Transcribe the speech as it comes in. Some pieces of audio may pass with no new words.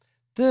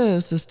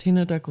This is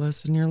Tina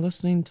Douglas, and you're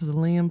listening to the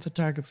Liam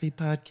Photography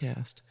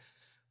Podcast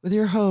with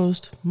your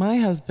host, my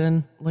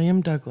husband,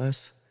 Liam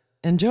Douglas.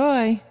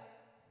 Enjoy!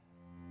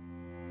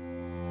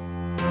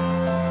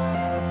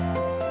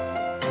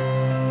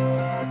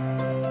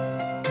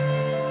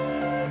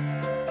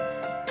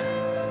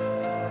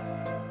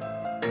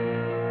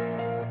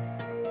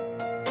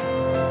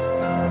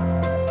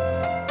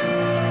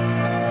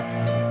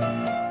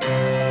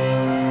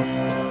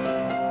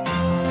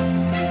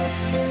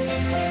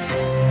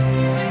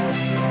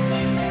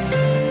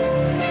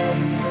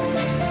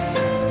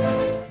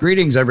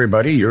 Greetings,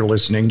 everybody. You're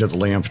listening to the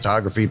Liam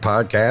Photography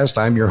Podcast.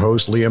 I'm your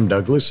host, Liam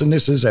Douglas, and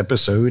this is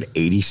episode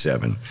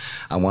 87.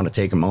 I want to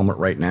take a moment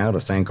right now to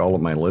thank all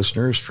of my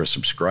listeners for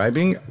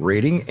subscribing,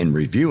 rating, and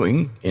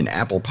reviewing in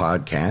Apple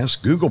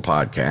Podcasts, Google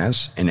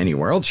Podcasts, and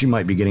anywhere else you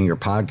might be getting your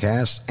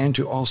podcasts, and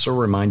to also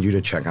remind you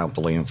to check out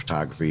the Liam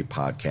Photography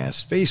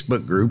Podcast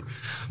Facebook group,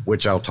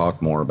 which I'll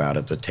talk more about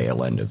at the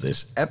tail end of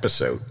this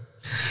episode.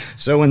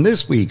 So in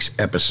this week's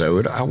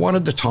episode, I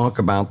wanted to talk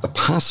about the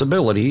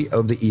possibility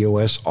of the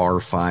EOS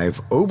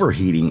R5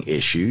 overheating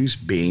issues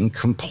being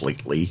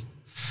completely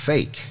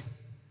fake.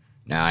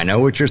 Now, I know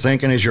what you're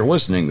thinking as you're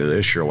listening to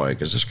this. You're like,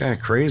 is this guy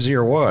crazy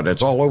or what?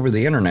 It's all over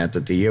the internet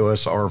that the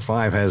EOS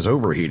R5 has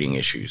overheating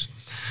issues.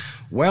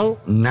 Well,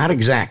 not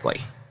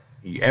exactly.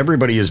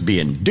 Everybody is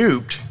being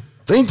duped,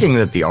 thinking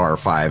that the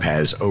R5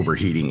 has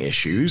overheating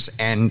issues,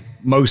 and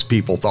most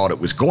people thought it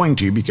was going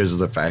to because of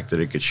the fact that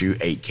it could shoot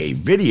 8K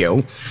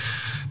video,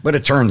 but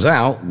it turns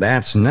out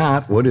that's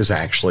not what is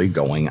actually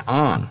going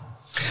on.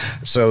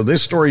 So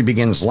this story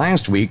begins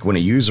last week when a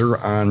user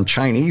on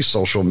Chinese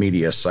social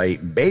media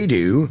site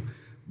Baidu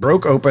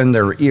broke open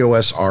their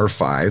EOS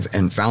R5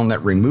 and found that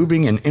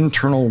removing an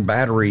internal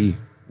battery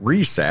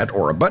reset,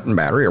 or a button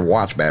battery, or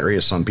watch battery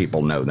as some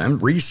people know them,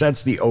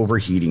 resets the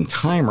overheating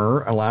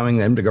timer, allowing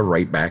them to go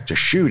right back to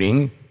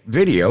shooting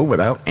video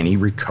without any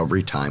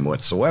recovery time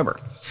whatsoever.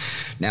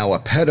 Now, a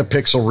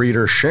Petapixel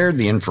reader shared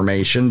the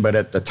information, but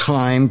at the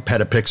time,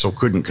 Petapixel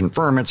couldn't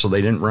confirm it, so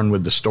they didn't run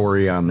with the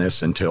story on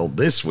this until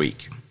this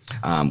week,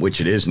 which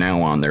it is now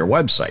on their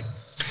website.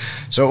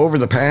 So over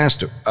the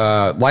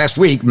last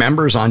week,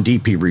 members on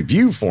DP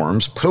review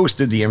forums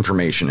posted the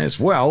information as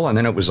well, and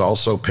then it was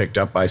also picked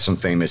up by some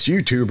famous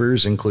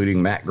YouTubers,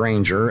 including Matt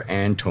Granger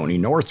and Tony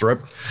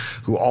Northrup,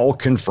 who all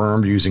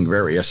confirmed using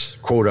various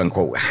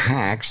quote-unquote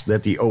hacks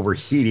that the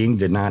overheating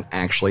did not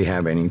actually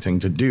have anything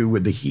to do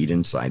with the heat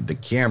inside the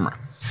camera.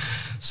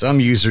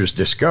 Some users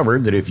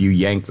discovered that if you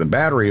yank the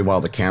battery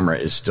while the camera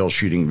is still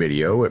shooting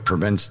video, it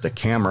prevents the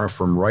camera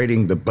from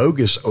writing the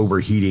bogus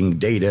overheating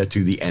data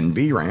to the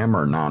NVRAM,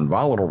 or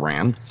non-volatile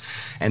RAM,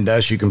 and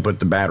thus you can put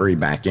the battery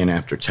back in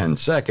after 10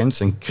 seconds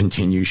and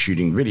continue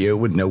shooting video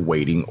with no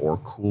waiting or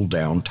cool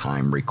down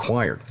time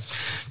required.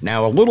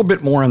 Now, a little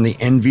bit more on the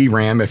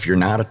NVRAM if you're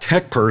not a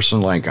tech person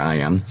like I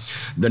am.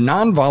 The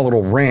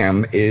non-volatile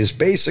RAM is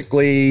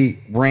basically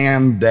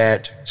RAM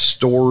that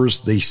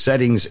stores the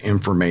settings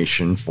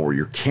information for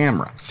your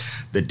camera,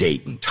 the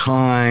date and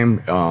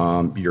time,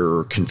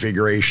 your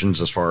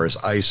configurations as far as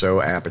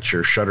ISO,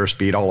 aperture, shutter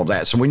speed, all of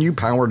that. So when you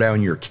power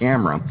down your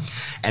camera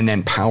and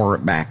then power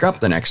it back up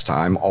the next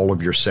time, all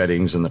of your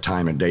settings and the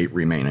time and date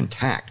remain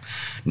intact.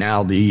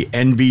 Now, the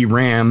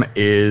NVRAM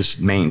is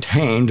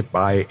maintained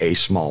by a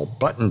small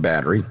button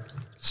battery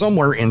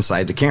somewhere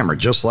inside the camera,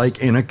 just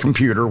like in a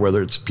computer,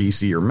 whether it's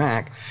PC or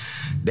Mac.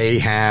 They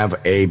have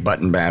a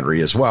button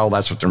battery as well.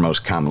 That's what they're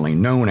most commonly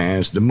known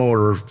as. The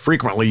more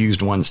frequently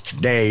used ones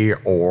today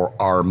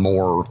are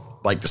more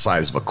like the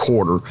size of a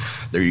quarter.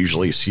 They're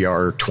usually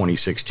CR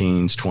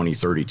 2016s,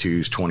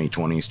 2032s,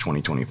 2020s,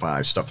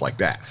 2025s, stuff like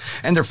that.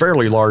 And they're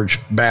fairly large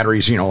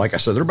batteries. You know, like I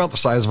said, they're about the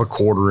size of a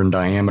quarter in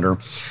diameter,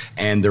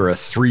 and they're a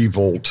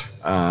 3-volt,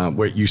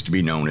 what used to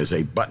be known as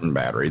a button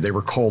battery. They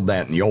were called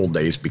that in the old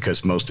days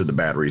because most of the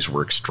batteries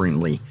were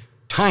extremely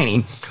tiny,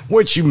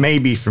 which you may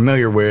be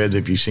familiar with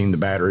if you've seen the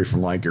battery from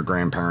like your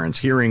grandparents'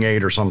 hearing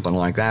aid or something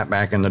like that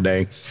back in the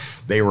day.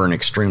 They were an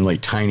extremely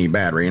tiny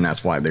battery, and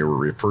that's why they were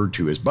referred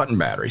to as button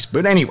batteries.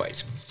 But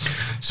anyways,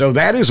 so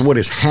that is what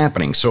is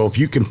happening. So if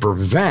you can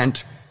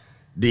prevent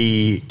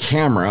the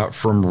camera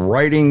from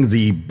writing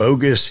the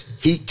bogus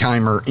heat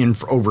timer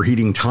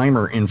overheating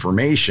timer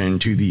information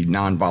to the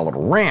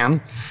non-volatile RAM,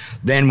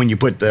 then when you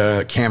put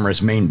the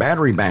camera's main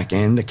battery back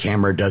in, the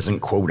camera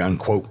doesn't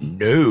quote-unquote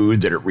know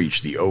that it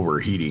reached the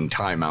overheating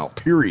timeout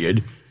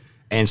period.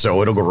 And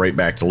so it'll go right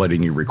back to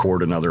letting you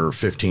record another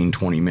 15,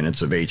 20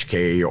 minutes of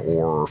HK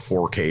or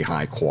 4K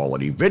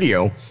high-quality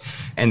video,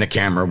 and the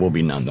camera will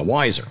be none the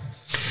wiser.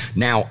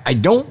 Now, I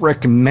don't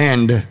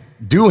recommend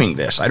doing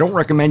this. I don't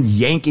recommend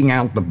yanking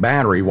out the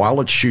battery while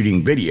it's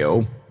shooting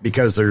video,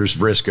 because there's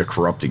risk of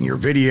corrupting your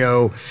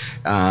video.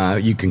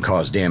 You can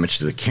cause damage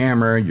to the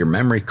camera, your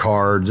memory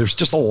card. There's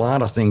just a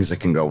lot of things that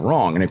can go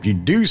wrong. And if you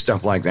do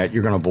stuff like that,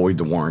 you're going to void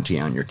the warranty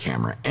on your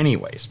camera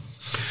anyways.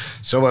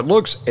 So it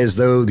looks as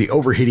though the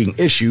overheating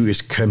issue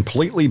is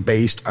completely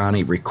based on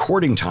a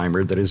recording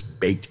timer that is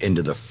baked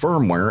into the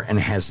firmware and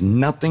has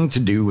nothing to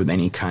do with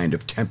any kind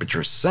of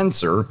temperature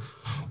sensor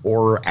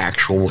or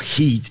actual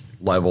heat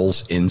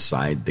levels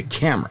inside the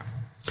camera.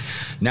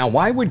 Now,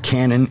 why would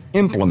Canon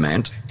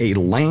implement a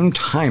lame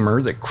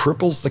timer that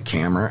cripples the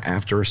camera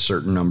after a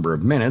certain number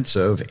of minutes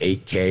of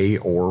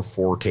 8K or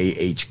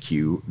 4K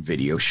HQ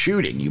video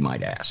shooting, you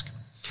might ask?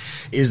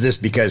 Is this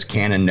because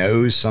Canon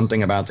knows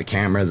something about the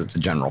camera that the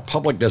general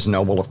public doesn't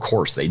know? Well, of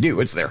course they do.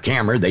 It's their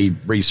camera. They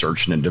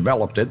researched and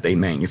developed it. They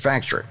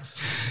manufacture it.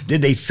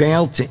 Did they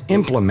fail to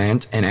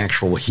implement an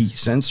actual heat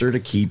sensor to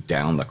keep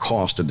down the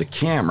cost of the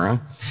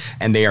camera?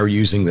 And they are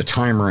using the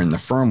timer and the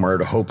firmware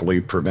to hopefully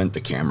prevent the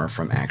camera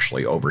from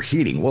actually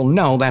overheating. Well,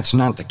 no, that's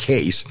not the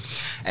case.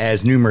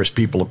 As numerous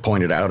people have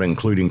pointed out,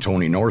 including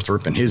Tony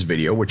Northrup in his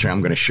video, which I'm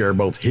going to share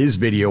both his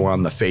video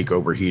on the fake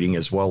overheating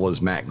as well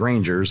as Matt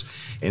Granger's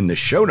in the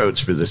show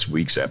notes for this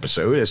week's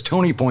episode. As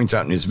Tony points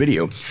out in his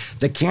video,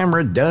 the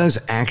camera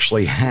does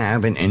actually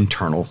have an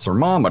internal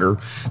thermometer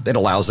that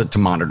allows it to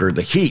monitor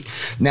the heat.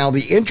 Now,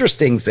 the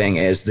interesting thing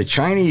is the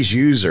Chinese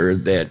user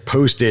that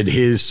posted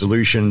his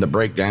solution, the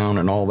breakdown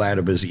and all that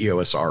of his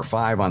EOS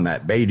R5 on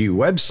that Beidou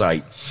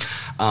website,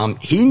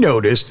 he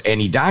noticed, and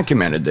he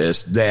documented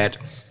this, that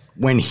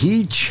when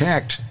he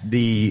checked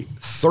the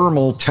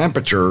thermal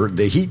temperature,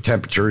 the heat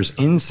temperatures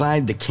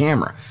inside the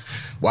camera,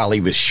 while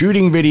he was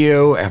shooting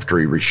video, after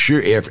he reached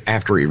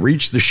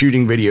the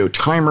shooting video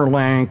timer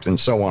length and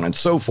so on and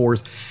so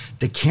forth,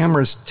 the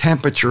camera's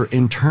temperature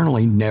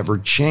internally never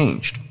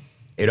changed.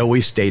 It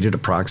always stayed at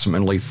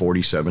approximately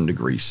 47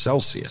 degrees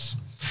Celsius.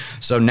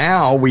 So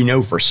now we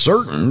know for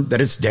certain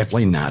that it's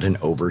definitely not an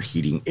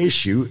overheating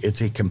issue.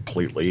 It's a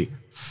completely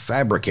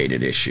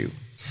fabricated issue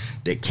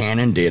that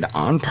Canon did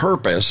on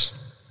purpose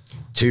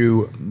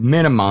to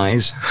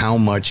minimize how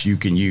much you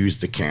can use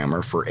the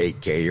camera for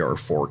 8K or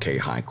 4K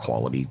high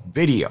quality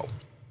video.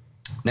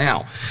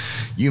 Now,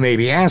 you may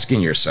be asking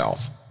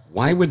yourself,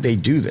 why would they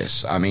do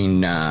this? I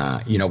mean,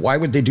 why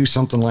would they do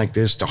something like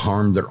this to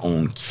harm their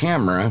own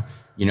camera?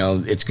 You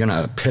know, it's going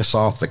to piss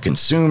off the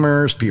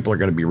consumers. People are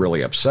going to be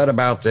really upset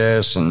about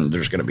this, and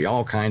there's going to be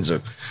all kinds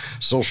of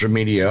social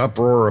media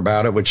uproar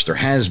about it, which there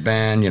has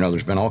been. You know,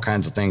 there's been all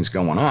kinds of things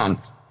going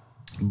on.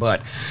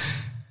 But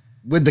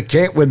with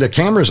the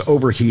camera's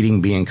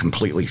overheating being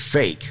completely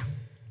fake,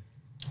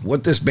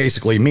 what this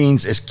basically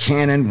means is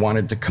Canon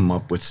wanted to come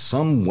up with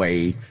some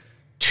way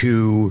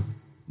to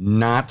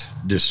not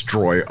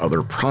destroy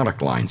other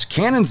product lines.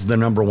 Canon's the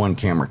number one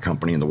camera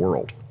company in the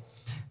world.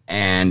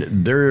 And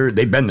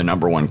they've been the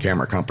number one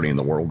camera company in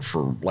the world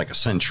for like a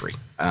century.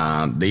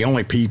 The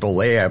only people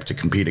they have to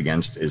compete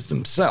against is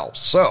themselves.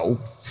 So,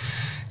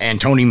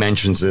 and Tony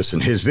mentions this in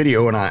his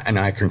video, and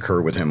I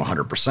concur with him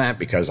 100%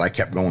 because I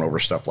kept going over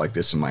stuff like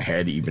this in my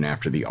head even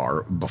after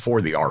before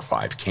the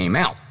R5 came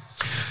out.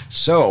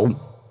 So,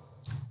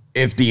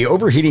 if the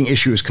overheating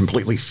issue is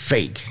completely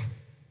fake,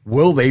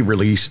 will they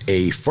release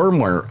a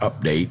firmware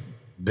update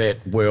that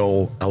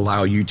will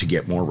allow you to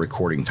get more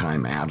recording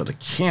time out of the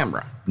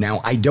camera?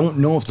 Now, I don't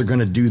know if they're going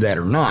to do that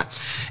or not.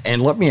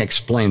 And let me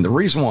explain. The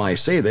reason why I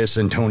say this,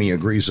 and Tony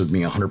agrees with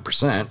me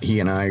 100%, he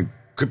and I,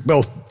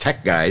 both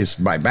tech guys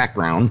by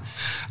background,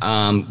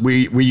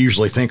 we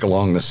usually think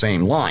along the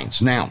same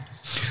lines. Now,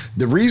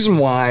 the reason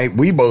why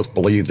we both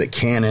believe that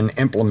Canon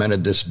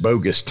implemented this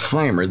bogus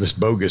timer, this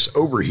bogus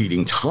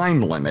overheating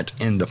time limit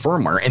in the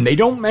firmware, and they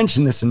don't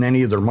mention this in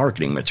any of their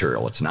marketing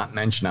material. It's not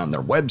mentioned on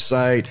their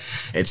website.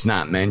 It's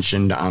not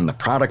mentioned on the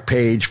product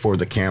page for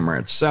the camera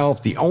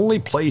itself. The only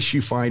place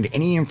you find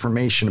any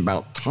information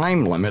about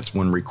time limits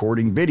when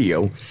recording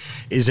video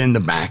is in the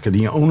back of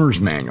the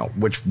owner's manual,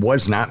 which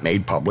was not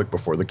made public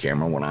before the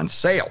camera went on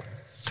sale.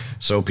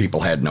 So people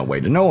had no way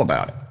to know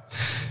about it.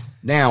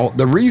 Now,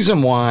 the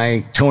reason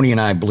why Tony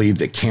and I believe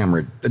that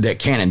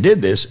Canon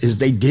did this is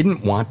they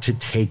didn't want to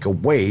take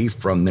away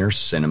from their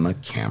cinema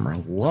camera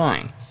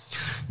line.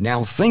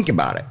 Now, think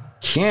about it.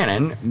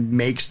 Canon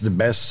makes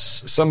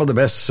some of the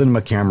best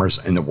cinema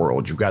cameras in the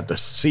world. You've got the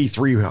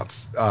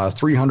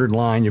C300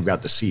 line. You've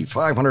got the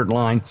C500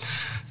 line.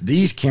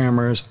 These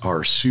cameras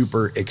are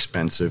super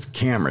expensive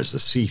cameras. The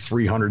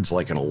C300 is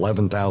like an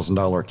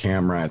 $11,000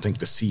 camera. I think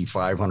the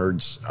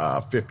C500's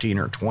 $15,000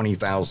 or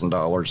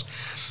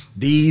 $20,000.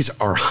 These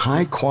are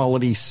high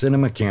quality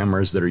cinema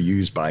cameras that are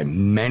used by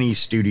many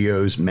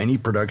studios, many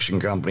production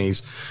companies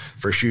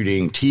for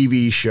shooting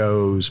TV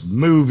shows,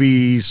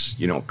 movies,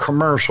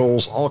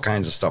 commercials, all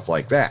kinds of stuff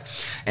like that.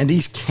 And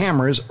these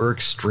cameras are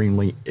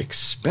extremely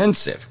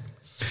expensive.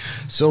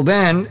 So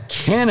then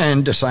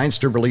Canon decides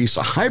to release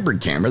a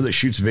hybrid camera that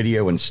shoots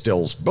video and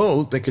stills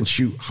both, that can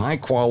shoot high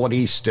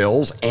quality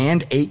stills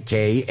and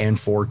 8K and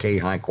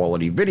 4K high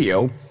quality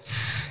video.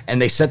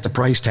 And they set the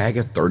price tag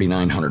at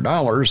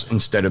 $3,900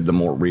 instead of the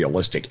more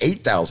realistic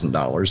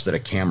 $8,000 that a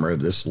camera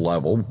of this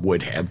level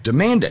would have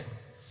demanded.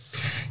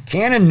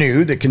 Canon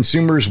knew that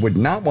consumers would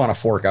not want to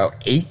fork out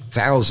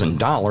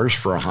 $8,000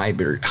 for a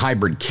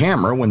hybrid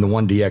camera when the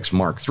 1DX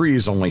Mark III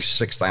is only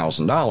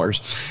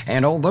 $6,000.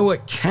 And although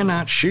it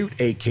cannot shoot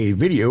 8K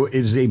video, it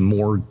is a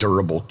more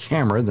durable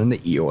camera than the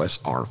EOS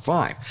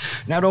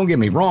R5. Now, don't get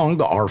me wrong,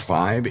 the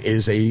R5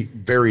 is a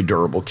very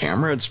durable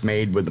camera. It's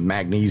made with a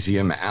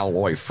magnesium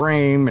alloy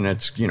frame, and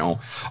it's,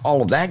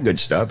 all of that good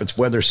stuff. It's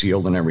weather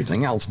sealed and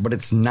everything else, but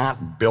it's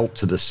not built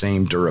to the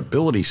same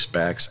durability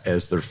specs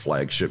as their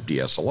flagship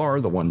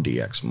DSLR, the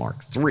 1DX Mark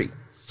III.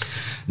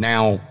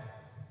 Now,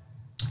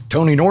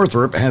 Tony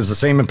Northrup has the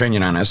same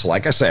opinion on this,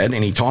 like I said,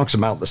 and he talks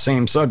about the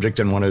same subject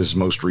in one of his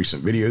most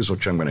recent videos,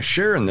 which I'm going to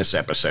share in this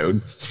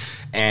episode.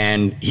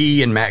 And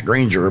he and Matt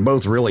Granger are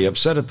both really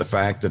upset at the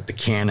fact that the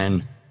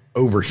Canon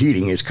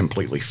overheating is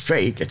completely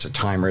fake. It's a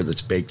timer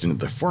that's baked into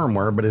the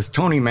firmware, but as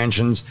Tony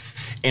mentions,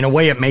 in a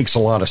way it makes a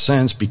lot of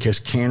sense because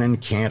Canon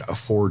can't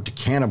afford to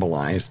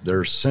cannibalize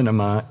their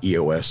Cinema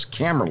EOS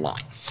camera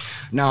line.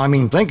 Now, I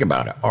mean, think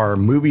about it. Are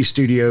movie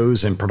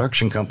studios and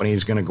production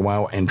companies going to go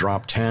out and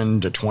drop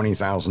 $10,000 to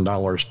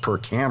 $20,000 per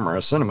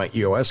camera, Cinema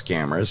EOS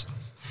cameras,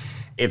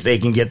 if they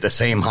can get the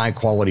same high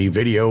quality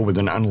video with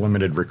an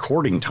unlimited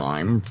recording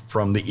time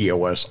from the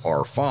EOS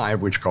R5,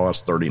 which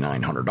costs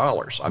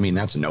 $3,900? I mean,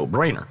 that's a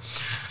no-brainer.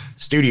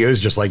 Studios,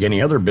 just like any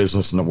other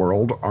business in the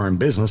world, are in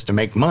business to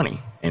make money.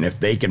 And if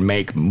they can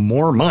make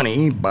more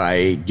money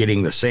by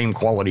getting the same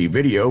quality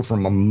video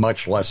from a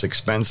much less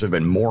expensive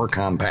and more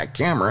compact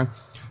camera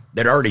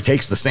that already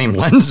takes the same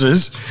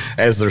lenses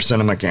as their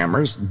cinema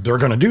cameras, they're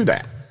going to do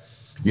that.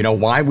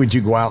 Why would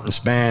you go out and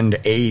spend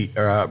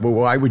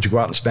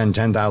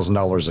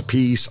 $10,000 a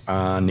piece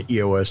on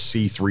EOS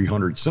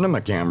C300 cinema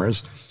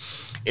cameras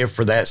if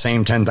for that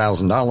same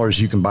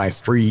 $10,000 you can buy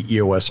 3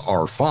 EOS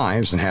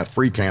R5s and have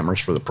 3 cameras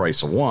for the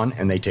price of 1,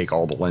 and they take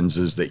all the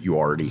lenses that you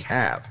already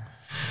have?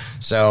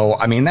 So,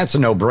 I mean, that's a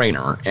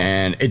no-brainer,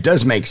 and it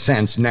does make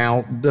sense.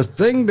 Now, the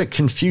thing that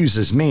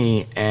confuses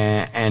me,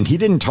 and he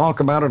didn't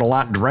talk about it a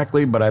lot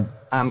directly, but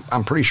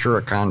I'm pretty sure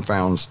it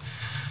confounds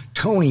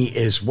Tony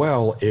as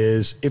well,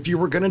 is if you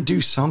were going to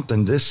do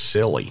something this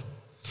silly,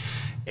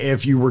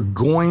 if you were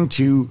going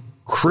to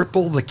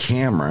cripple the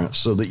camera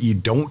so that you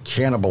don't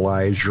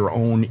cannibalize your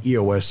own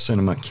EOS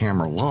cinema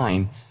camera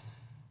line,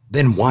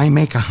 then why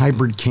make a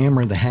hybrid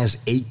camera that has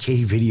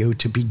 8K video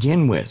to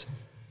begin with?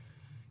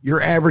 Your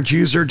average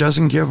user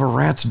doesn't give a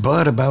rat's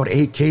butt about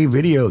 8K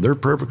video. They're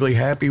perfectly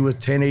happy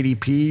with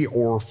 1080p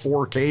or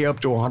 4K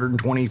up to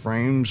 120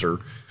 frames or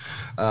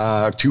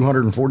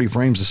 240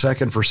 frames a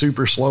second for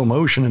super slow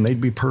motion, and they'd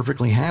be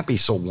perfectly happy.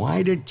 So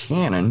why did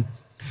Canon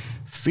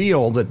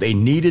feel that they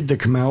needed to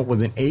come out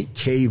with an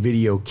 8K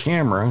video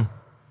camera,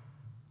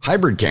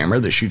 hybrid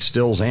camera that shoots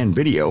stills and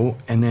video,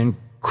 and then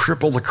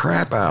cripple the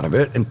crap out of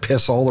it and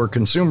piss all their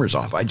consumers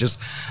off?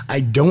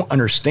 I don't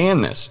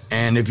understand this.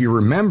 And if you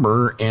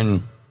remember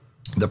in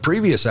the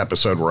previous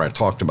episode where I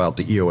talked about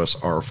the EOS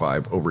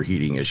R5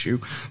 overheating issue,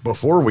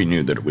 before we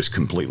knew that it was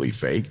completely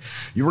fake,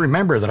 you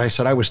remember that I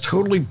said I was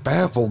totally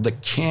baffled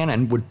that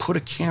Canon would put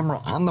a camera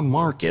on the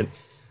market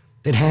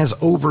that has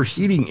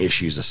overheating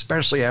issues,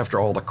 especially after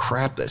all the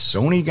crap that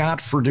Sony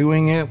got for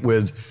doing it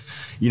with,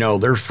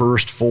 their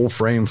first full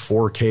frame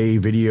 4K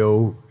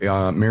video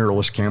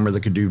mirrorless camera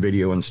that could do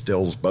video and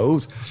stills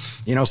both.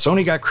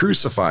 Sony got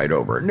crucified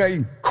over it. Now,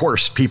 of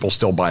course, people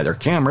still buy their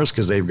cameras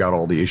because they've got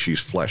all the issues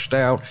fleshed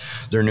out.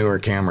 Their newer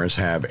cameras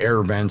have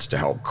air vents to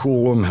help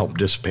cool them, help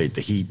dissipate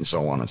the heat, and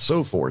so on and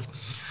so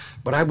forth.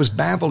 But I was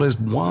baffled as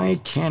why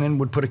Canon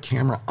would put a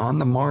camera on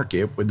the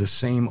market with the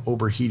same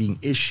overheating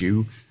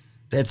issue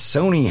that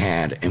Sony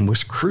had and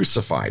was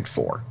crucified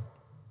for.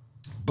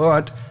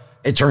 But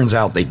it turns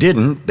out they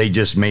didn't. They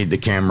just made the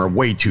camera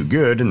way too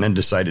good and then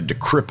decided to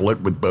cripple it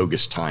with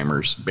bogus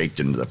timers baked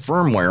into the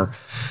firmware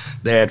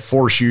that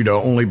force you to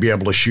only be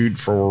able to shoot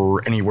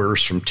for anywhere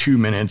from 2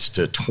 minutes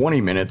to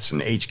 20 minutes in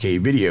HK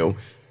video.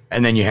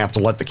 And then you have to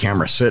let the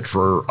camera sit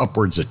for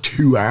upwards of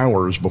 2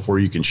 hours before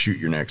you can shoot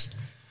your next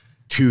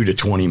 2 to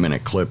 20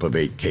 minute clip of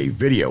 8K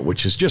video,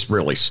 which is just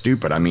really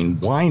stupid. I mean,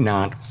 why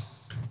not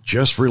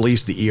just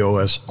release the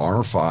EOS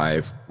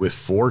R5 with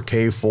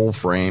 4K full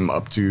frame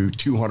up to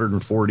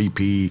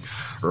 240p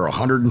or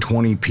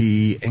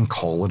 120p and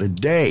call it a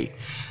day?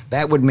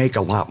 That would make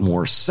a lot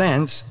more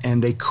sense,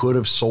 and they could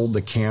have sold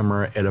the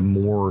camera at a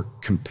more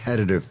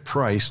competitive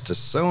price to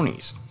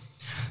Sony's.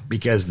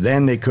 Because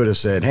then they could have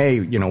said,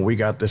 hey, we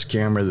got this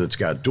camera that's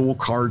got dual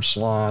card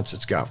slots.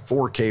 It's got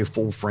 4K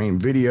full frame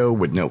video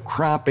with no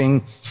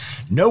cropping,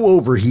 no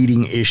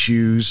overheating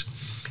issues,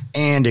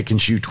 and it can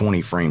shoot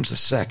 20 frames a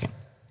second.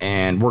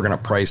 And we're going to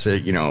price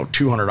it,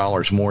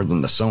 $200 more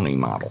than the Sony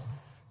model.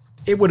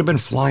 It would have been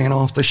flying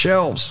off the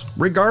shelves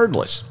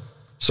regardless.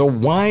 So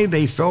why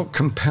they felt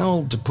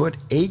compelled to put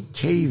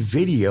 8K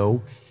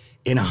video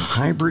in a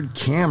hybrid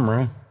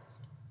camera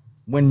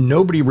when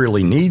nobody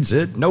really needs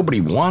it, nobody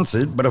wants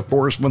it, but of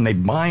course when they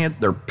buy it,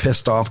 they're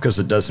pissed off because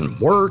it doesn't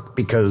work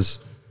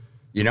because,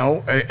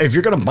 if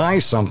you're going to buy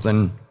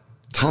something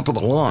top of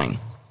the line,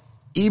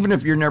 even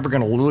if you're never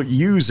going to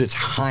use its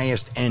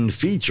highest end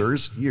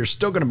features, you're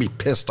still going to be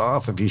pissed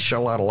off if you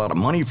shell out a lot of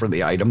money for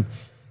the item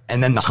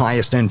and then the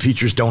highest end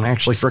features don't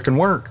actually frickin'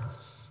 work.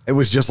 It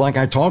was just like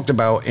I talked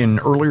about in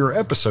earlier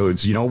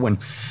episodes, you know, when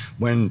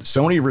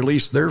Sony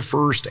released their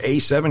first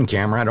A7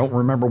 camera, I don't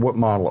remember what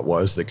model it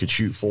was, that could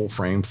shoot full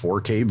frame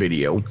 4K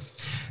video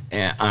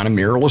on a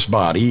mirrorless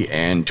body.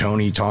 And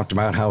Tony talked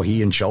about how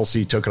he and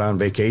Chelsea took it on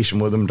vacation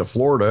with him to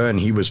Florida, and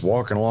he was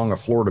walking along a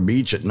Florida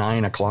beach at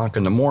 9 o'clock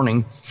in the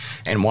morning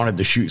and wanted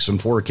to shoot some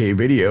 4K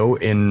video.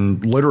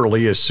 And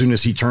literally as soon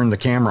as he turned the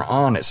camera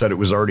on, it said it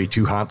was already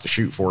too hot to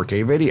shoot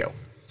 4K video.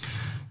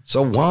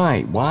 So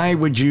why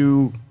would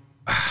you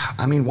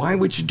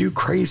do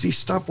crazy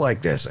stuff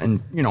like this?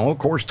 And, you know, of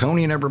course,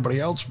 Tony and everybody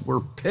else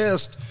were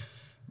pissed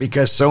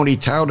because Sony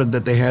touted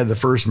that they had the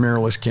first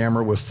mirrorless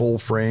camera with full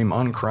frame,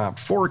 uncropped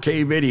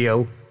 4K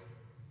video.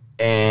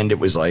 And it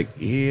was like,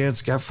 yeah,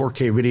 it's got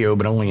 4K video,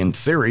 but only in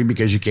theory,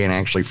 because you can't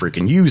actually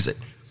freaking use it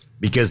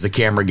because the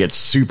camera gets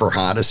super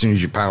hot as soon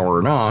as you power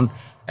it on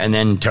and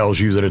then tells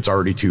you that it's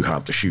already too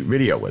hot to shoot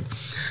video with.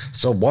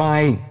 So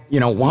why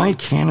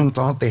Canon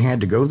thought they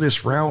had to go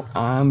this route,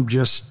 I'm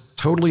just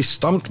totally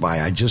stumped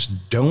by. I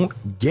just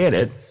don't get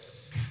it.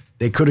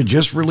 They could have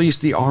just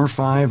released the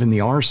R5 and the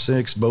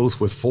R6, both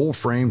with full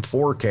frame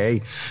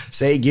 4K.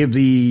 Say, give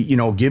the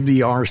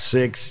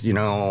R6,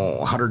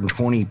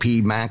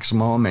 120p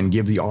maximum, and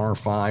give the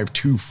R5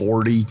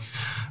 240.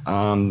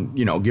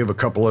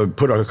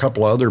 Put a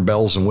couple of other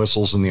bells and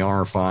whistles in the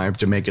R5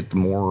 to make it the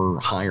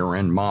more higher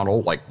end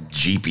model, like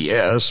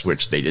GPS,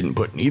 which they didn't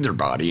put in either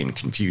body and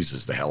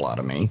confuses the hell out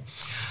of me.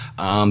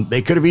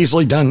 They could have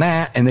easily done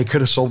that, and they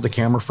could have sold the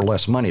camera for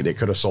less money. They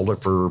could have sold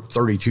it for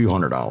 $3,200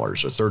 or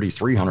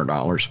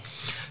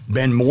 $3,300,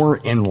 been more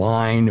in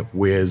line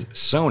with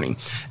Sony.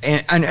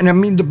 And I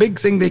mean, the big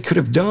thing they could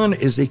have done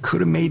is they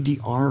could have made the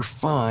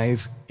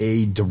R5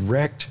 a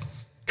direct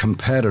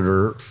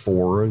competitor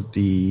for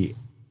the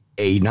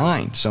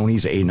A9,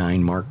 Sony's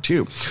A9 Mark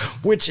II,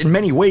 which in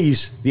many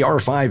ways, the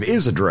R5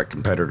 is a direct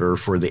competitor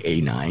for the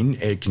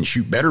A9. It can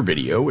shoot better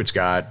video. It's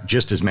got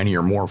just as many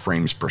or more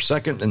frames per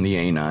second than the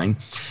A9.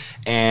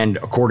 And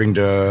according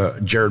to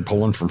Jared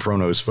Pullen from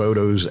Frono's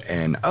Photos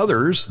and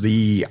others,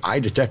 the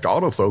iDetect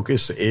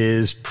autofocus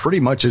is pretty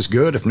much as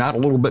good, if not a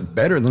little bit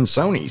better than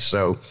Sony's.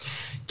 So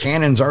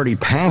Canon's already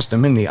passed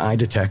them in the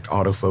iDetect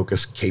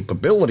autofocus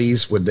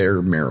capabilities with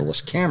their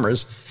mirrorless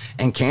cameras.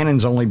 And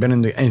Canon's been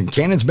in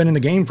the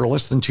game for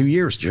less than 2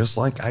 years, just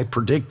like I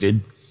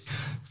predicted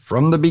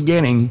from the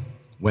beginning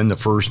when the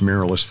first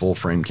mirrorless full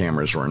frame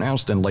cameras were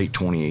announced in late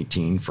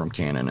 2018 from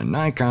Canon and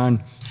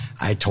Nikon.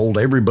 I told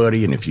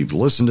everybody, and if you've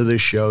listened to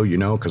this show, you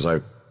know, because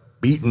I've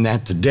beaten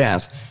that to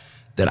death,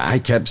 that I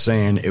kept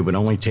saying it would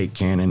only take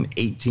Canon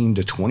 18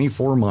 to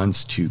 24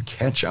 months to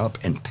catch up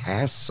and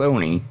pass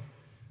Sony,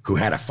 who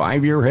had a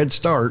 5-year head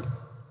start,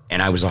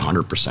 and I was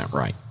 100%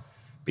 right.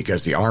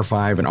 Because the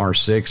R5 and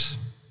R6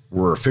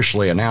 were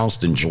officially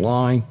announced in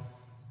July.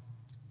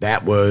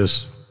 That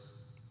was,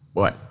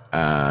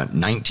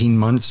 19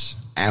 months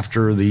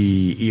after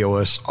the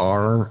EOS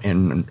R,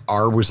 and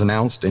R was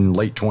announced in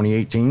late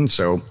 2018.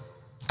 So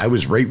I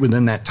was right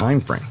within that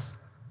time frame.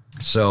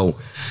 So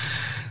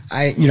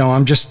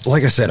I'm just,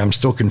 like I said, I'm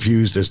still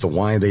confused as to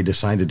why they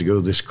decided to go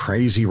this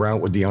crazy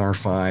route with the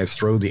R5,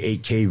 throw the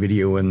 8K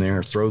video in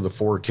there, throw the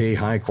 4K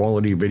high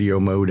quality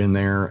video mode in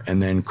there,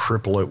 and then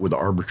cripple it with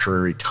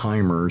arbitrary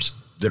timers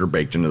that are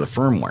baked into the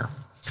firmware.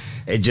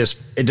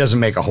 It doesn't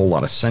make a whole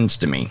lot of sense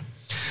to me.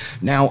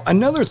 Now,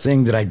 another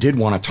thing that I did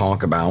want to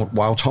talk about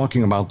while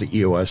talking about the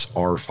EOS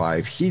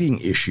R5 heating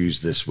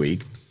issues this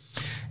week,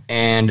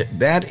 and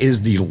that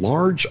is the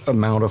large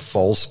amount of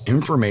false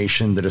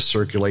information that is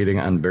circulating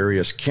on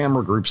various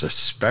camera groups,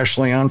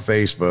 especially on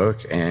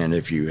Facebook. And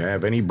if you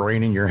have any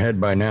brain in your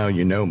head by now,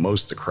 you know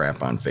most of the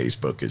crap on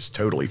Facebook is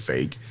totally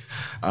fake,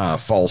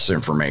 false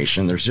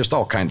information. There's just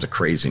all kinds of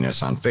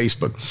craziness on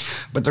Facebook.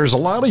 But there's a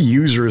lot of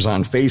users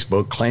on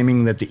Facebook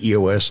claiming that the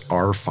EOS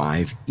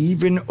R5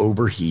 even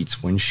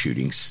overheats when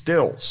shooting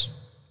stills.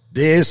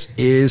 This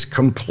is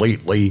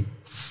completely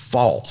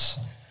false.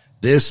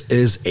 This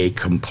is a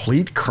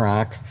complete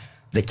crock.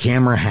 The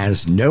camera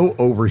has no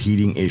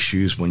overheating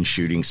issues when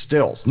shooting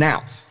stills.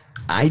 Now,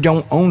 I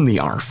don't own the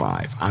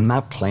R5. I'm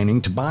not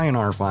planning to buy an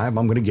R5.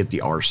 I'm going to get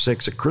the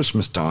R6 at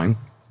Christmas time.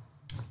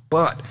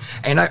 But,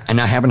 and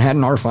I haven't had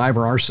an R5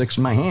 or R6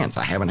 in my hands.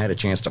 I haven't had a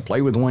chance to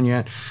play with one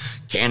yet.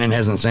 Canon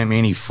hasn't sent me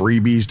any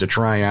freebies to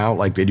try out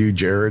like they do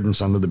Jared and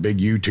some of the big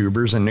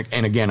YouTubers.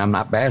 And again, I'm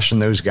not bashing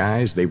those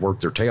guys. They work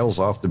their tails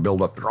off to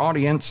build up their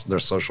audience, their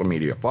social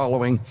media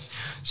following.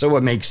 So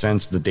it makes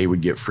sense that they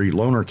would get free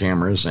loaner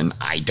cameras, and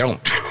I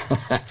don't.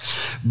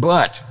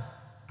 But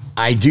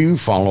I do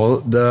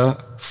follow the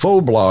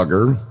faux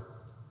blogger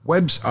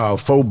faux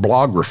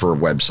bloggrapher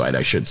website,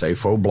 I should say,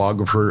 faux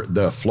bloggrapher,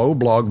 the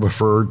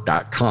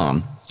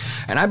flowbloggrapher.com.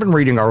 And I've been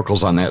reading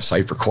articles on that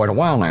site for quite a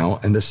while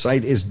now, and the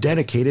site is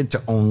dedicated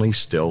to only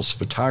stills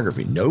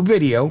photography. No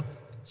video,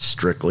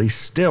 strictly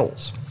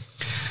stills.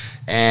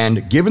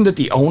 And given that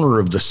the owner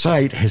of the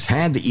site has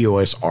had the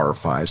EOS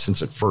R5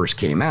 since it first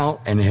came out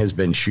and has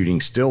been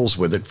shooting stills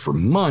with it for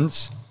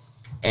months,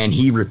 and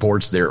he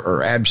reports there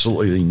are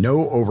absolutely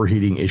no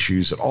overheating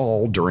issues at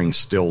all during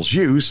stills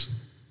use,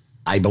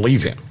 I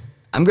believe him.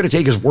 I'm going to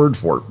take his word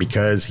for it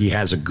because he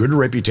has a good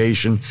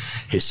reputation.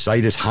 His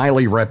site is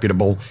highly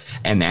reputable,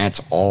 and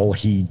that's all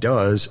he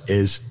does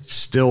is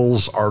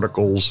stills,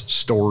 articles,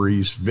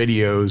 stories,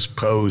 videos,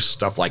 posts,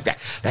 stuff like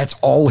that. That's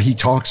all he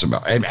talks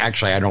about. And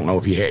actually, I don't know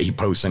if he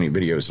posts any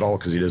videos at all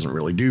because he doesn't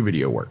really do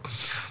video work.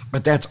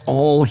 But that's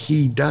all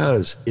he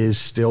does is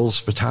stills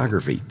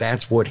photography.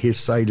 That's what his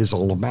site is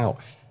all about,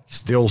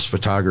 stills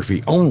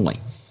photography only.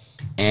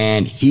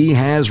 And he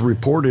has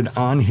reported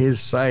on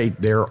his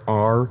site there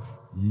are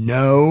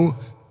no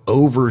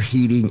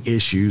overheating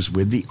issues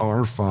with the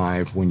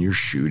R5 when you're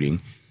shooting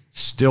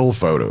still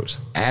photos.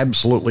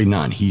 Absolutely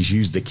none. He's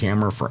used the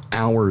camera for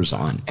hours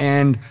on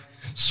end,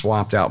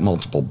 swapped out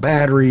multiple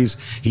batteries.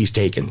 He's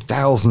taken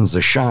thousands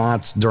of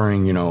shots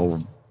during,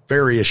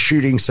 various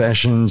shooting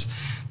sessions.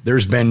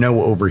 There's been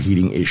no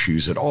overheating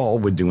issues at all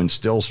with doing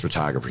stills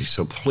photography.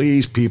 So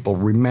please, people,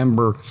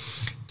 remember,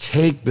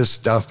 take the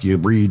stuff you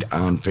read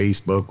on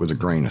Facebook with a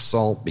grain of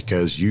salt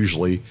because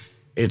usually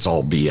it's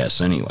all BS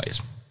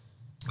anyways.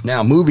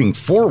 Now, moving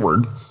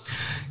forward,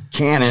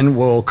 Canon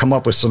will come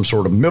up with some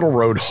sort of middle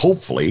road,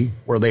 hopefully,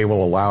 where they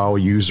will allow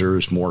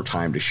users more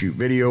time to shoot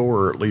video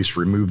or at least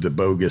remove the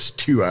bogus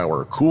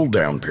 2-hour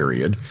cooldown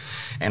period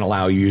and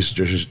allow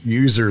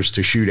users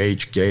to shoot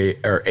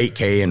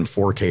 8K and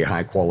 4K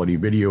high quality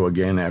video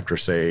again after,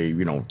 say,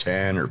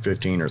 10 or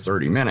 15 or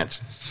 30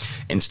 minutes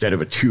instead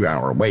of a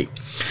 2-hour wait.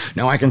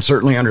 Now, I can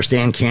certainly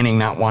understand Canon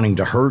not wanting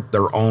to hurt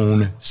their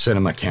own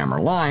cinema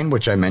camera line,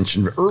 which I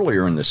mentioned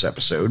earlier in this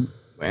episode,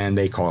 and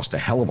they cost a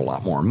hell of a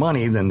lot more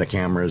money than the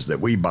cameras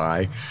that we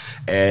buy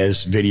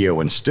as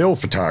video and still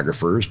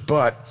photographers,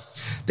 but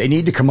they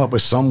need to come up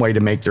with some way to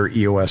make their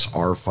EOS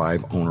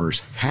R5 owners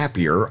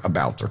happier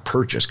about their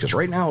purchase, because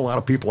right now a lot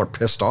of people are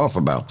pissed off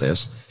about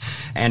this.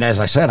 And as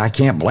I said, I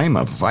can't blame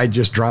them. If I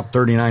just dropped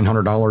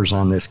 $3,900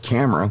 on this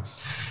camera,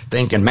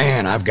 thinking,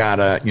 man, I've got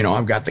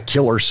the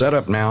killer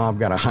setup now. I've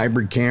got a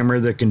hybrid camera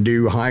that can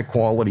do high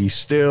quality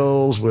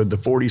stills with the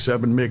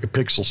 47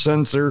 megapixel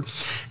sensor,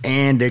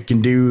 and it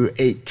can do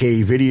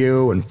 8K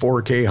video and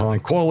 4K high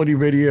quality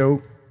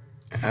video.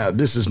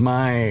 This is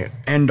my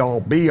end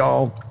all be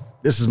all.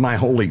 This is my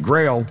holy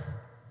grail.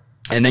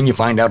 And then you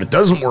find out it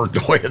doesn't work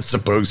the way it's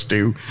supposed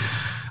to.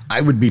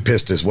 I would be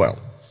pissed as well.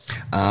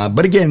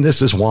 But again,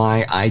 this is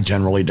why I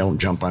generally don't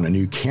jump on a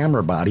new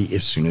camera body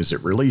as soon as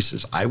it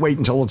releases. I wait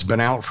until it's been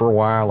out for a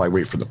while. I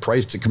wait for the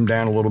price to come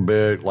down a little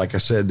bit. Like I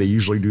said, they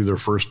usually do their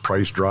first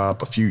price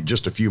drop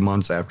just a few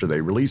months after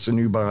they release a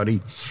new body.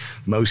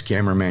 Most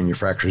camera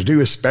manufacturers do,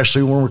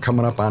 especially when we're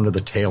coming up onto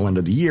the tail end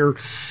of the year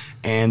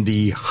and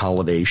the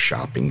holiday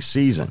shopping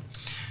season.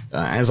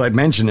 As I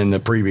mentioned in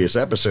the previous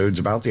episodes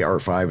about the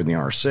R5 and the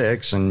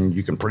R6, and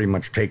you can pretty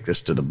much take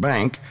this to the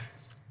bank,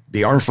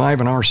 the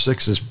R5 and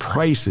R6's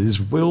prices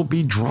will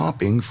be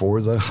dropping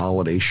for the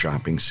holiday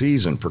shopping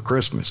season for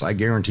Christmas. I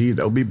guarantee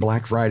there'll be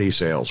Black Friday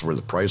sales where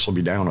the price will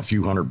be down a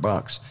few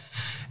 $100,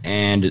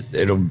 and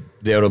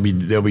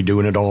they'll be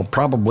doing it all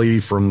probably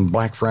from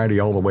Black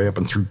Friday all the way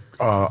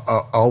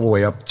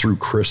up through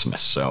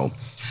Christmas. So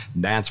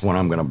that's when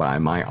I'm going to buy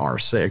my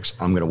R6.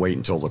 I'm going to wait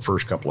until the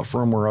first couple of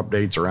firmware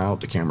updates are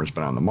out. The camera's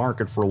been on the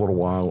market for a little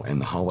while and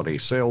the holiday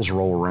sales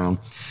roll around.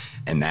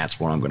 And that's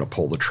when I'm going to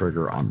pull the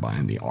trigger on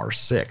buying the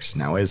R6.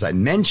 Now, as I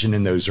mentioned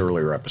in those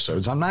earlier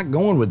episodes, I'm not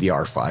going with the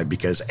R5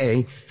 because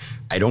A,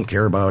 I don't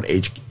care about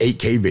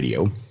 8K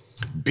video.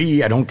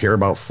 B, I don't care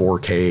about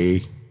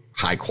 4K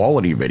high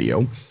quality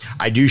video.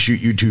 I do shoot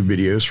YouTube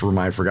videos for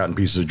my Forgotten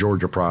Pieces of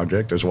Georgia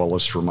project, as well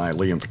as for my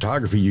Liam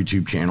Photography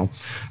YouTube channel.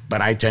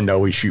 But I tend to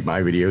always shoot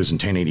my videos in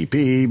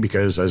 1080p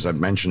because, as I've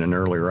mentioned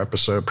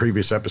in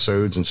previous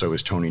episodes, and so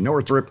is Tony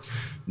Northrup,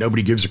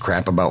 nobody gives a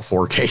crap about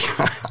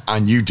 4K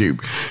on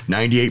YouTube.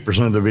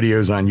 98% of the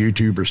videos on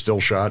YouTube are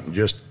still shot in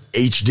just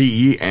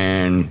HD,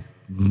 and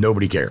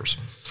nobody cares.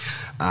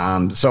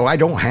 So I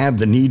don't have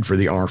the need for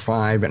the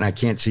R5, and I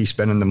can't see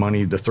spending the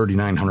money, the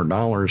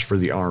 $3,900 for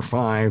the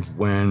R5,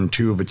 when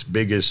two of its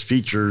biggest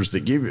features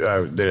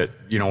that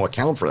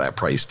account for that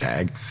price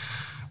tag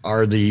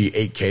are the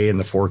 8K and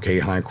the 4K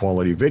high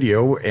quality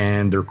video,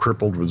 and they're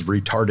crippled with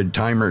retarded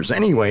timers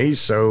anyway.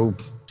 So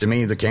to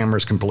me, the camera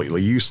is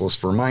completely useless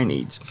for my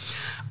needs.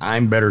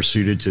 I'm better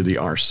suited to the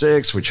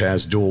R6, which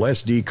has dual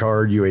SD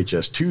card,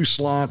 UHS 2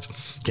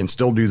 slots, can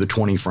still do the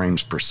 20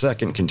 frames per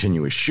second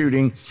continuous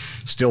shooting,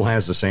 still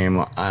has the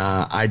same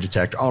eye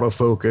detect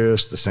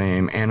autofocus, the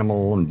same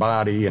animal and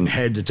body and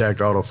head detect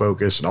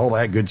autofocus and all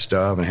that good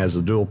stuff, and has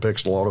the dual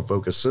pixel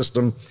autofocus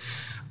system.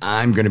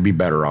 I'm going to be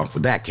better off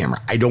with that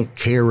camera. I don't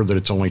care that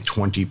it's only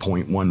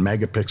 20.1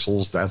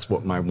 megapixels. That's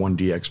what my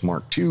 1DX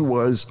Mark II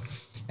was,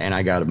 and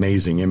I got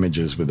amazing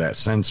images with that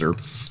sensor.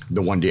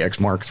 The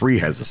 1DX Mark III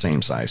has the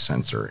same size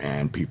sensor,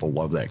 and people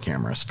love that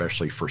camera,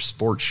 especially for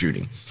sports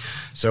shooting.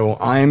 So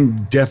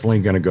I'm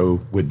definitely going to go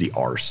with the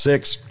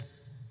R6,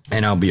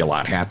 and I'll be a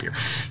lot happier.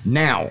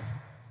 Now,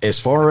 as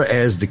far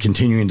as the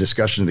continuing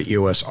discussion of the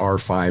EOS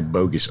R5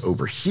 bogus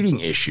overheating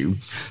issue,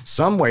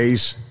 some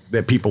ways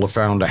that people have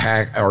found to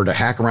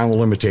hack around the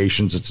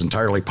limitations, it's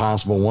entirely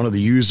possible one of the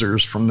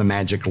users from the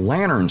Magic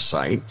Lantern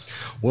site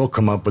will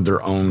come up with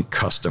their own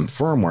custom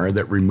firmware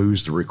that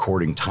removes the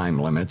recording time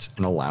limits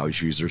and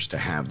allows users to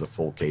have the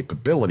full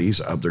capabilities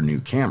of their new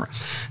camera.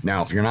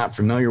 Now, if you're not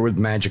familiar with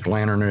Magic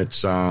Lantern,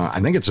 it's I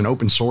think it's an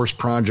open source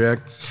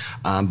project,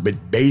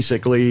 but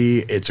basically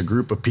it's a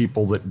group of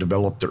people that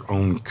develop their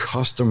own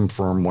custom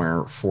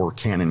firmware for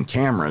Canon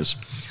cameras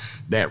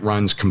that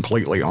runs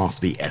completely off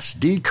the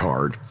SD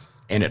card.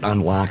 And it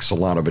unlocks a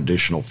lot of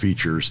additional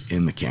features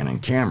in the Canon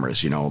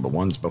cameras. You know, the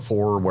ones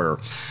before where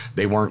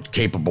they weren't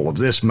capable of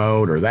this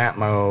mode or that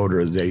mode,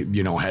 or they,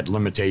 you know, had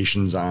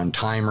limitations on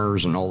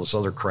timers and all this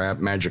other crap.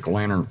 Magic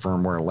Lantern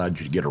firmware allowed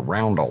you to get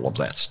around all of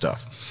that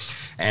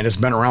stuff. And it's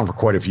been around for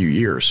quite a few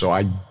years. So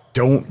I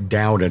don't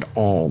doubt at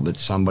all that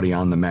somebody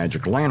on the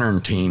Magic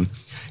Lantern team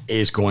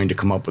is going to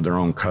come up with their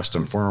own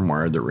custom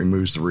firmware that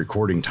removes the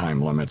recording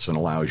time limits and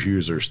allows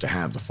users to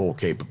have the full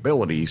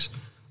capabilities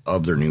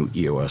of their new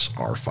EOS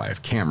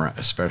R5 camera,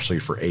 especially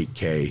for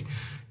 8K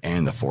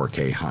and the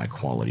 4K high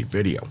quality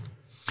video.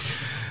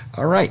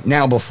 All right.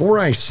 Now, before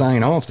I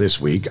sign off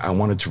this week, I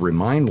wanted to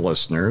remind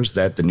listeners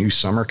that the new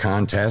summer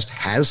contest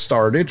has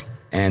started,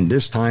 and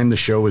this time the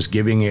show is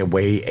giving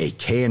away a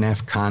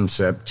K&F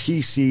Concept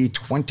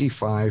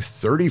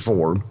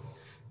TC2534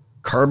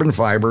 carbon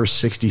fiber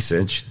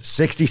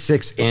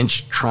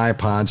 66-inch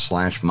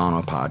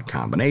tripod/monopod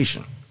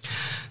combination.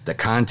 The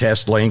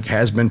contest link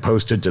has been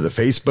posted to the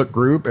Facebook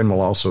group and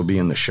will also be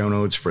in the show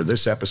notes for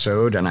this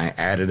episode, and I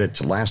added it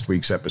to last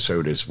week's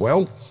episode as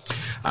well.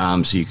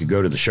 So you could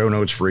go to the show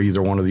notes for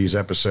either one of these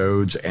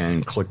episodes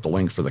and click the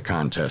link for the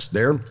contest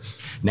there.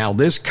 Now,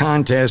 this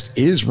contest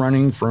is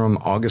running from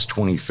August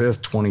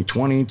 25th,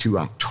 2020 to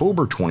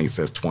October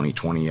 25th,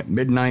 2020 at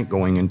midnight,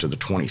 going into the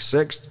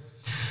 26th.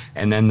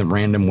 And then the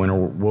random winner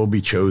will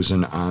be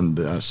chosen on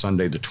the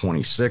Sunday, the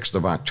 26th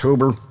of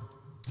October,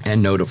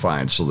 and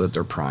notified so that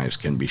their prize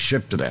can be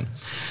shipped to them.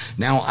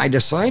 Now, I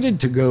decided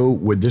to go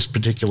with this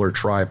particular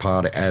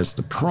tripod as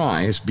the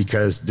prize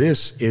because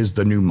this is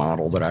the new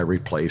model that I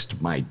replaced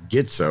my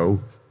Gitzo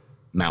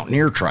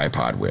Mountaineer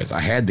tripod with. I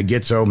had the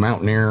Gitzo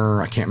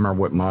Mountaineer, I can't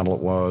remember what model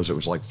it was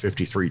like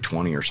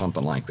 5320 or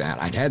something like that.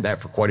 I'd had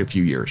that for quite a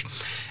few years.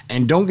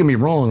 And don't get me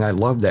wrong, I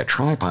loved that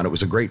tripod. It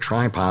was a great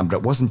tripod, but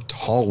it wasn't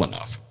tall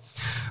enough.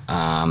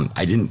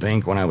 I didn't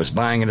think when I was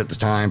buying it at the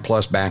time,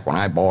 plus back when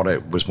I bought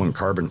it was when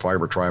carbon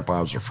fiber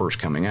tripods were first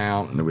coming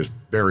out, and there was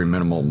very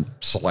minimal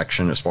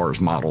selection as far as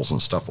models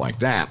and stuff like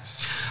that.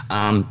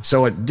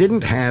 So it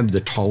didn't have the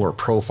taller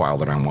profile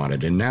that I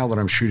wanted. And now that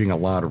I'm shooting a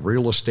lot of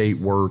real estate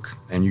work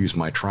and use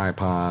my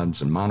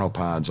tripods and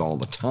monopods all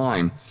the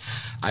time,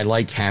 I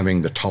like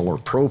having the taller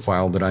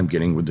profile that I'm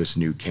getting with this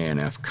new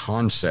K&F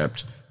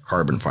Concept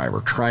carbon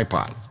fiber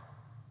tripod.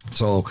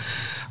 So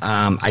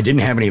I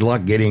didn't have any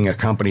luck getting a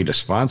company to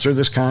sponsor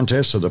this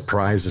contest, so the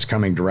prize is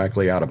coming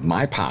directly out of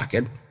my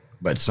pocket,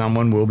 but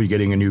someone will be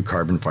getting a new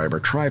carbon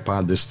fiber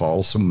tripod this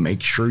fall, so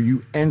make sure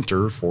you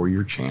enter for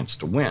your chance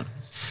to win.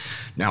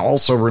 Now,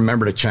 also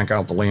remember to check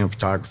out the Liam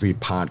Photography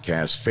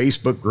Podcast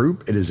Facebook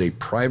group. It is a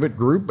private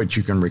group, but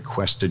you can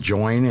request to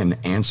join and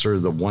answer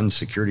the one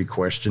security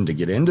question to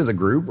get into the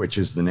group, which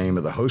is the name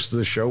of the host of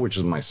the show, which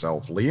is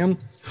myself, Liam.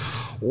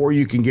 Or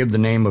you can give the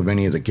name of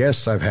any of the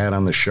guests I've had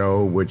on the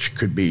show, which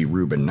could be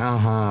Ruben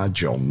Naha,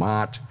 Jill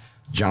Mott,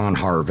 John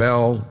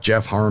Harvell,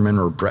 Jeff Harmon,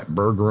 or Brett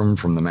Bergram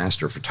from the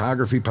Master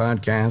Photography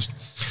Podcast.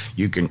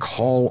 You can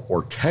call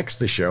or text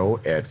the show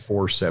at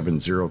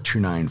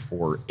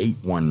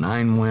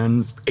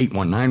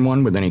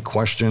 470-294-8191 with any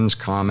questions,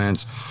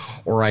 comments,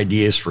 or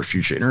ideas for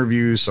future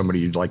interviews,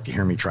 somebody you'd like to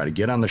hear me try to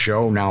get on the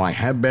show. Now, I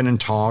have been in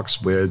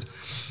talks with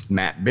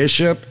Matt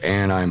Bishop,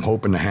 and I'm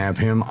hoping to have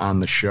him on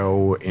the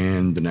show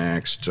in the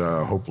next,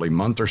 hopefully,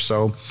 month or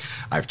so.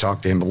 I've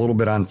talked to him a little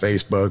bit on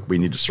Facebook. We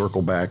need to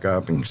circle back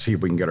up and see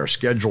if we can get our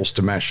schedules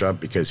to mesh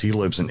up because he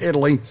lives in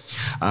Italy,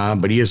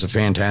 but he is a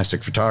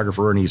fantastic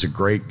photographer, and he's a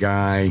great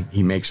guy.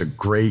 He makes a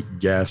great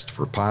guest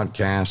for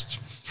podcasts,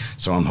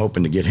 so I'm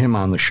hoping to get him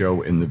on the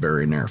show in the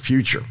very near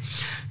future.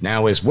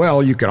 Now, as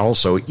well, you can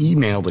also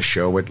email the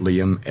show at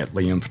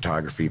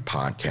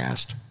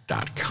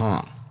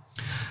liam@liamphotographypodcast.com.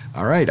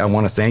 All right, I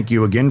want to thank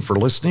you again for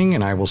listening,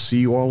 and I will see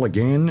you all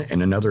again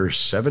in another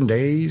 7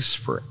 days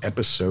for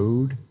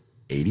episode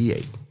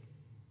 88.